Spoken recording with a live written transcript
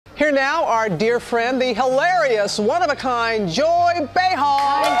Here now, our dear friend, the hilarious, one-of-a-kind Joy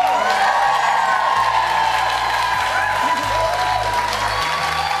Behar.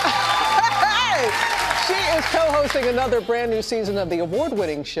 She is co-hosting another brand new season of the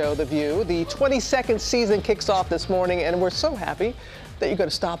award-winning show, The View. The 22nd season kicks off this morning, and we're so happy that you're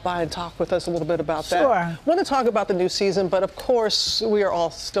going to stop by and talk with us a little bit about that. Sure. I want to talk about the new season, but of course, we are all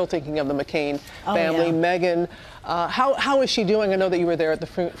still thinking of the McCain family. Yeah. Meghan, how is she doing? I know that you were there at the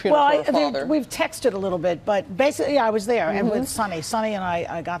funeral for her father. We've texted a little bit, but basically I was there, and with Sonny. Sonny and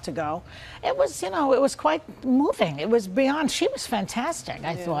I got to go. It was, it was quite moving. It was beyond, she was fantastic,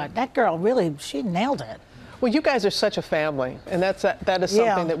 I thought. That girl really, she nailed it. Well, you guys are such a family, and that is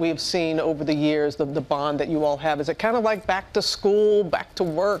something that we've seen over the years, the bond that you all have. Is it kind of like back to school, back to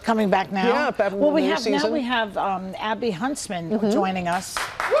work? Coming back now? Yeah, back well, we have now we have Abby Huntsman joining us. So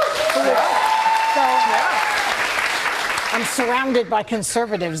I'm surrounded by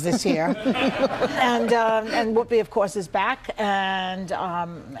conservatives this year, and Whoopi, of course, is back, and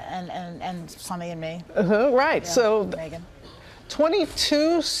Sonny and me. Right. Yeah, so. Meghan.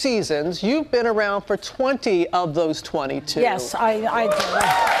 22 seasons. You've been around for 20 of those 22. Yes, I do.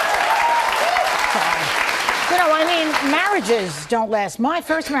 You know, I mean, marriages don't last. My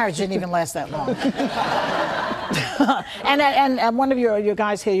first marriage didn't even last that long. and one of your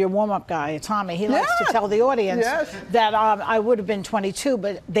guys here, your warm-up guy, Tommy, he likes to tell the audience that I would have been 22,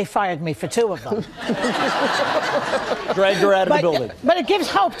 but they fired me for 2 of them. Dragged her out of the building. But it gives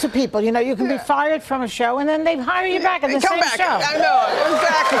hope to people. You know, you can be fired from a show, and then they hire you back in the same show. I know,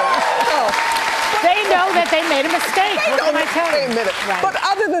 exactly. They know that they made a mistake. What can I tell you? Right. But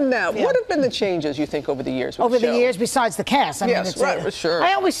other than that, what have been the changes you think over the years with over the show? Years, besides the cast? I mean, right, sure.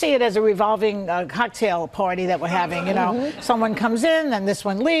 I always see it as a revolving cocktail party that we're having. You know, someone comes in, then this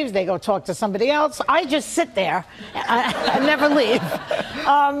one leaves. They go talk to somebody else. I just sit there. I never leave.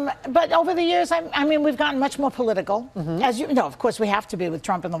 But over the years, I mean, we've gotten much more political. As you know, of course, we have to be with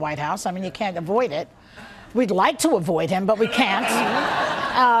Trump in the White House. I mean, you can't avoid it. We'd like to avoid him, but we can't.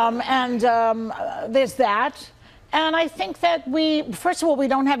 There's that. And I think that first of all, we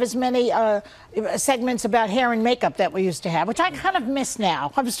don't have as many segments about hair and makeup that we used to have, which I kind of miss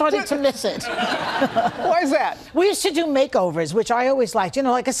now. I'm starting to miss it. Why is that? We used to do makeovers, which I always liked. You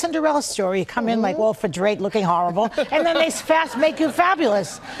know, like a Cinderella story. You come in like Walford Drake looking horrible, and then they make you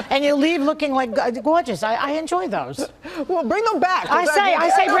fabulous, and you leave looking like gorgeous. I enjoy those. Well, bring them back. I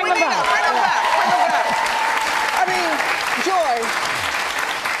say bring them back. Bring them back. I mean, Joy,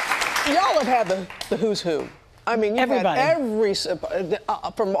 y'all have had the who's who. I mean, you've had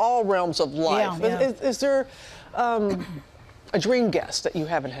from all realms of life. Yeah. Is there a dream guest that you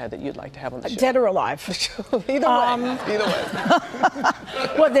haven't had that you'd like to have on the show? Dead or alive? Either way.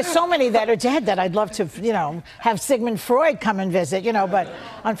 Well, there's so many that are dead that I'd love to, have Sigmund Freud come and visit, but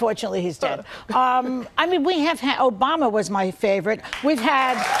unfortunately he's dead. I mean, we have had, Obama was my favorite.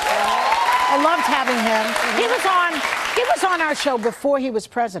 I loved having him. He was on our show before he was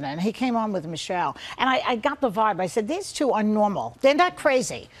president. He came on with Michelle, and I got the vibe. I said, these two are normal. They're not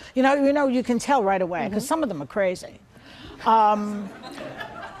crazy. You can tell right away because some of them are crazy.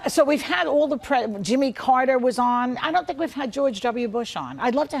 So we've had all Jimmy Carter was on. I don't think we've had George W. Bush on.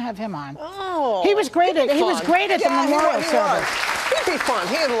 I'd love to have him on. Oh, he was great at the memorial service. He'd be fun.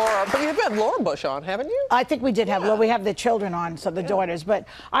 He and Laura, but you've had Laura Bush on, haven't you? I think we did have. Well, we have the children on, so the daughters. But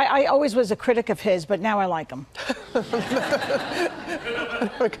I always was a critic of his, but now I like him.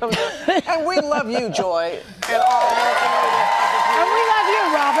 And we love you, Joy, and all. And we love you,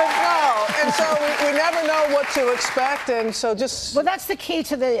 Robert. No, and so we never know what to expect, and so just. Well, that's the key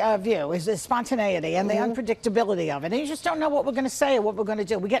to the View, is the spontaneity and the unpredictability of it. And you just don't know what we're going to say or what we're going to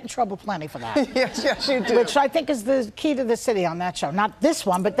do. We get in trouble plenty for that. Yes, you do. Which I think is the key to the city on that show. Not this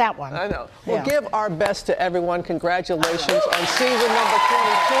one, but that one. I know. We'll give our best to everyone. Congratulations on season number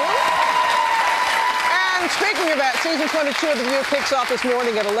 22. And speaking of that, season 22 of The View kicks off this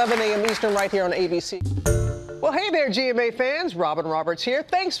morning at 11 a.m. Eastern right here on ABC. Well, hey there, GMA fans. Robin Roberts here.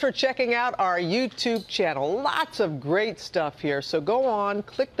 Thanks for checking out our YouTube channel. Lots of great stuff here. So go on,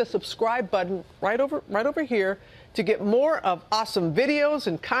 click the subscribe button right over here to get more of awesome videos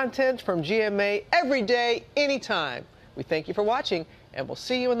and content from GMA every day, anytime. We thank you for watching, and we'll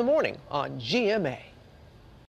see you in the morning on GMA.